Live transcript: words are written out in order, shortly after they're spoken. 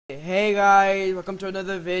Hey guys, welcome to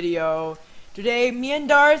another video. Today, me and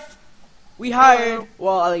Darth, we hired,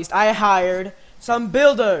 well at least I hired, some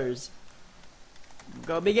builders.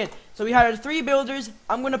 Go begin. So we hired 3 builders.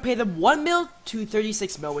 I'm gonna pay them 1 mil to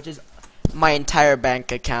 36 mil, which is my entire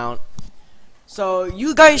bank account. So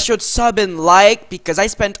you guys should sub and like because I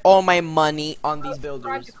spent all my money on these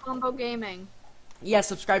builders. Subscribe to Combo Gaming. Yeah,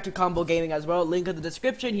 subscribe to Combo Gaming as well. Link in the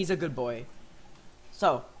description. He's a good boy.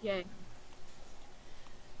 So. Yay.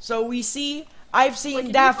 So we see, I've seen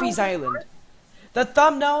Wait, Daffy's Island. The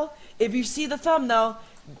thumbnail, if you see the thumbnail,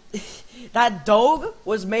 that dog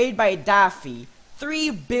was made by Daffy. 3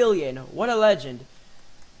 billion, what a legend.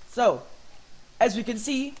 So, as we can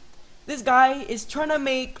see, this guy is trying to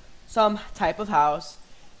make some type of house.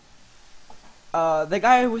 The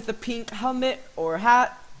guy with the pink helmet or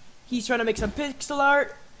hat, he's trying to make some pixel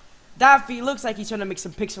art. Daffy looks like he's trying to make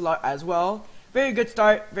some pixel art as well. Very good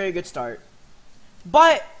start, very good start.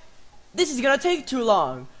 But this is gonna take too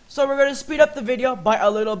long, so we're gonna speed up the video by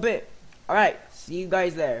a little bit. Alright, see you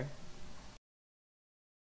guys there.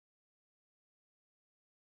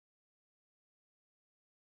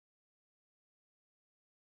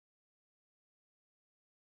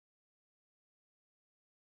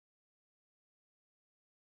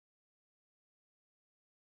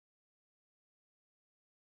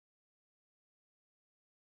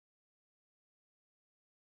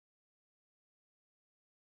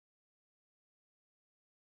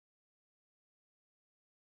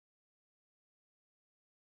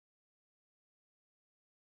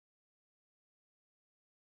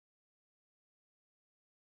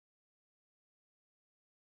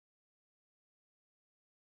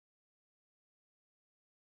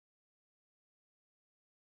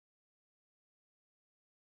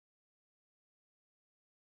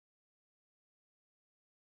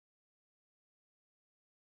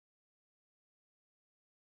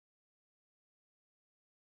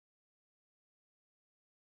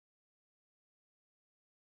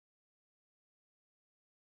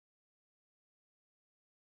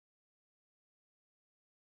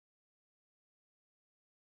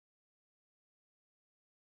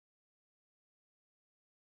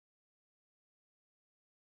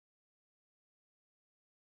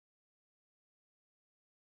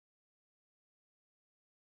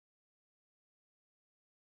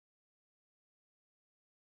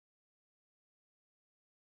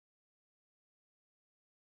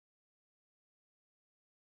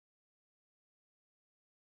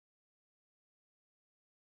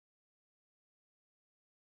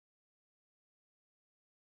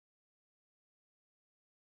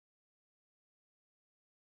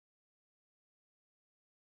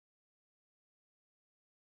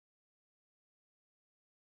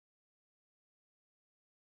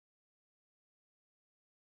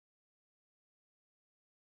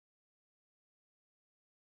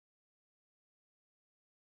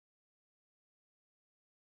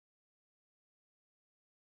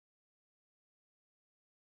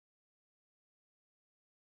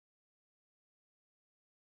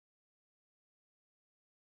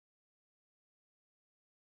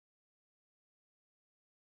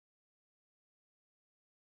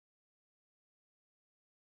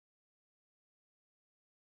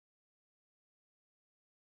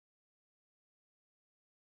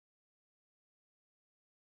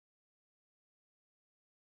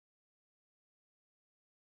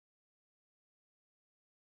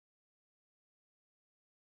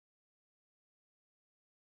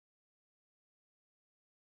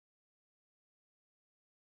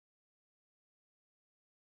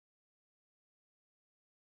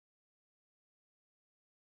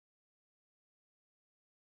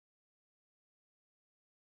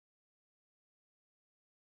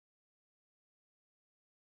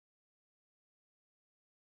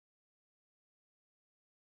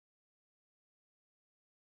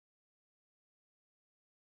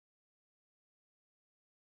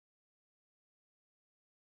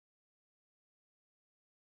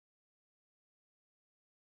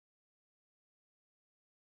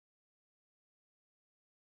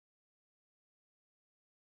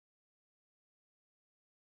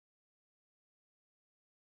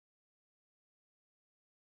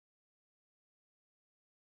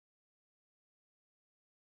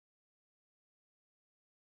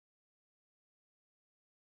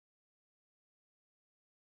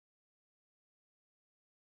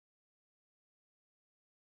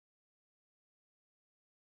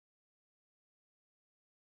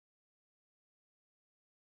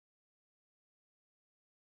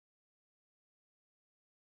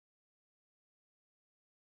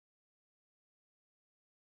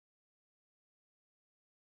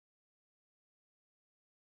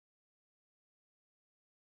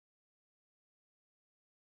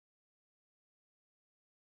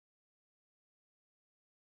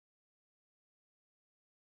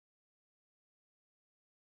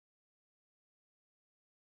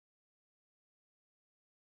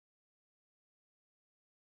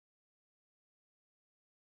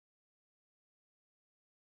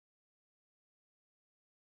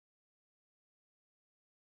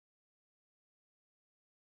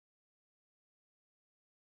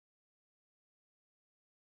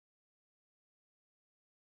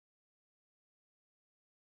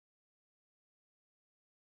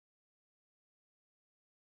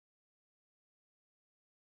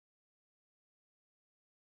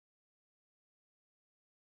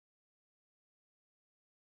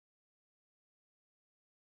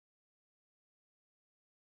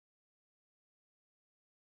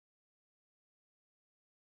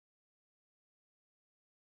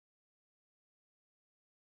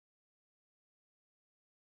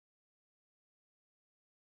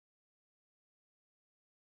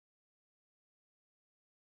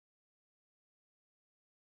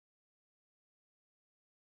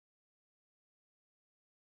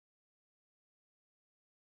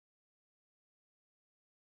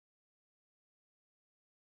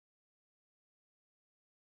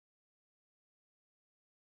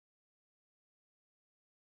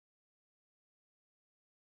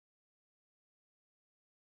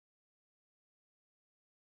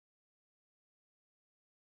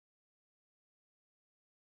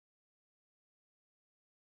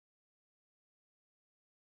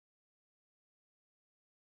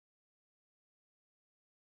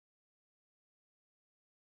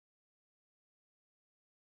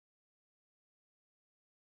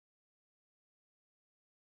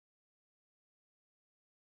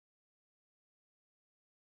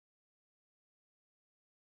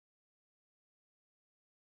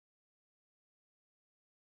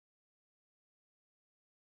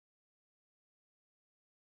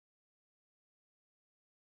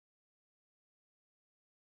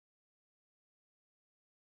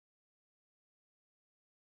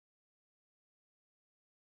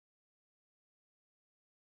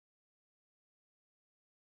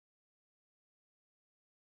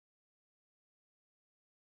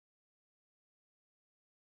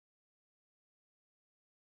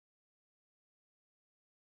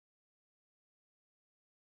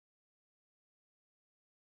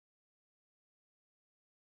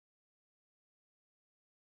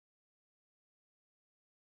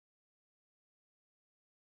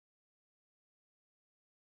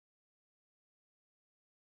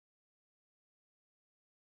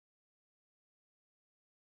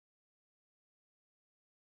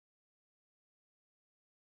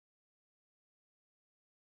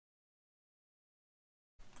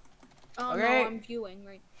 Oh Okay. no, I'm viewing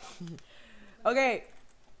right. Okay,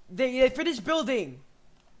 they finished building.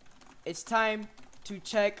 It's time to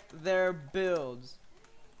check their builds.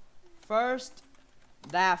 First,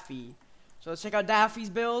 Daffy. So let's check out Daffy's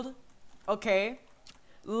build. Okay,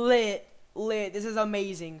 lit. This is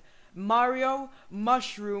amazing. Mario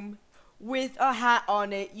mushroom with a hat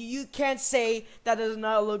on it. You can't say that does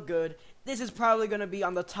not look good. This is probably gonna be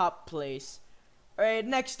on the top place. All right,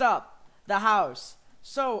 next up, the house.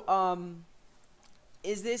 So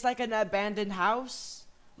is this like an abandoned house?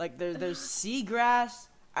 Like there's seagrass.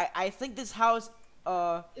 I think this house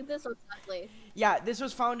This exactly. yeah, this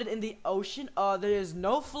was founded in the ocean. There is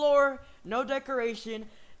no floor, no decoration.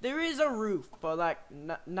 There is a roof, but like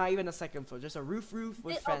not even a second floor, just a roof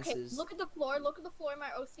with fences. Okay, look at the floor. Look at the floor in my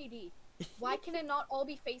OCD. Why can it not all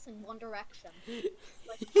be facing one direction?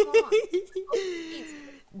 Like, come on.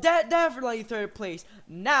 OCD. Definitely third place.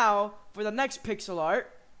 Now for the next pixel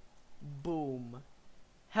art. Boom.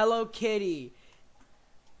 Hello Kitty.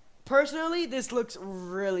 Personally, this looks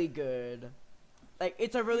really good. Like,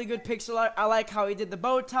 it's a really good pixel art. I like how he did the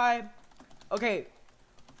bow tie. Okay,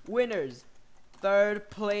 winners. Third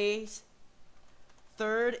place.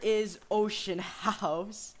 Third is Ocean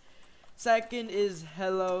House. Second is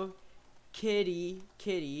Hello Kitty.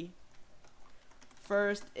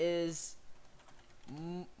 First is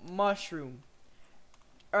Mushroom.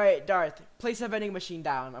 Alright, Darth, place a vending machine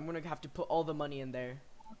down. I'm gonna have to put all the money in there.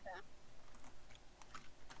 Okay.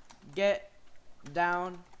 Get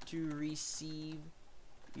down to receive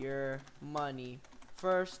your money.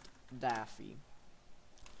 First, Daffy.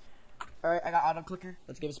 Alright, I got auto clicker.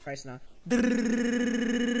 Let's give his price now. He's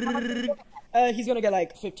gonna get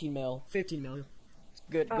like 15 mil. 15 mil.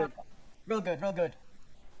 Good. Real good.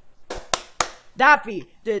 Daffy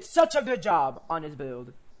did such a good job on his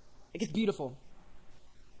build. It's beautiful.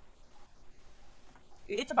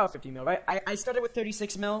 It's about 50 mil, right? I started with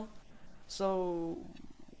 36 mil, so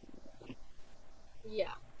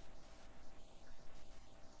Yeah.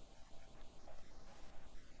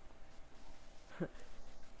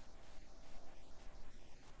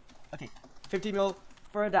 okay, 50 mil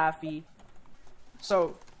for a Daffy.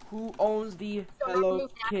 So who owns the So Hello remove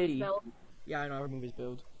Daffy's Kitty? build. Yeah, I know. I'll remove his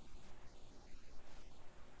build.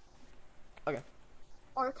 Okay,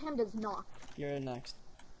 Arkham does not. you're next.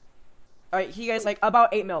 All right, he gets like about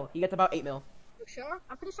 8 mil. He gets about 8 mil. You sure?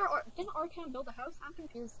 I'm pretty sure. Didn't Arkham build a house? I'm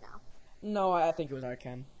confused now. No, I think it was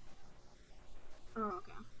Arkham. Oh,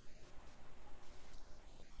 okay.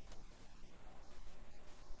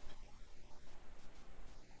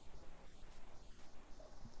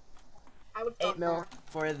 I would stop 8 mil there.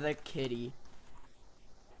 for the kitty.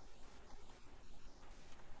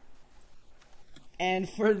 And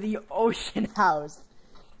for the Ocean House,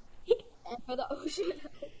 And for the ocean,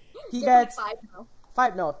 he give him gets 5 mil.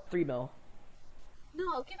 5 no 3 mil.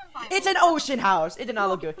 No, give him 5 It's mil. an ocean house. It did not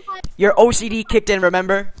look good. Give him 5 Your OCD kicked in,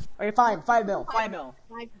 remember? Okay, fine. 5 mil. 5 mil.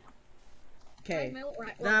 5 mil. Okay. 5 mil, or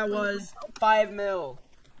That was 5 mil.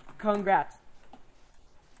 Congrats.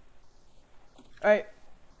 Alright.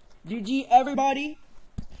 GG, everybody.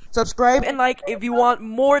 Subscribe and like if you want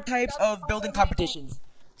more types of building competitions.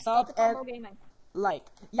 Sub and Combo gaming. like.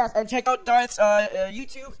 Yes, and check out Darth's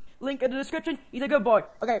YouTube. Link in the description. He's a good boy.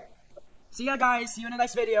 Okay. See ya, guys. See you in the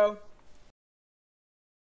next video.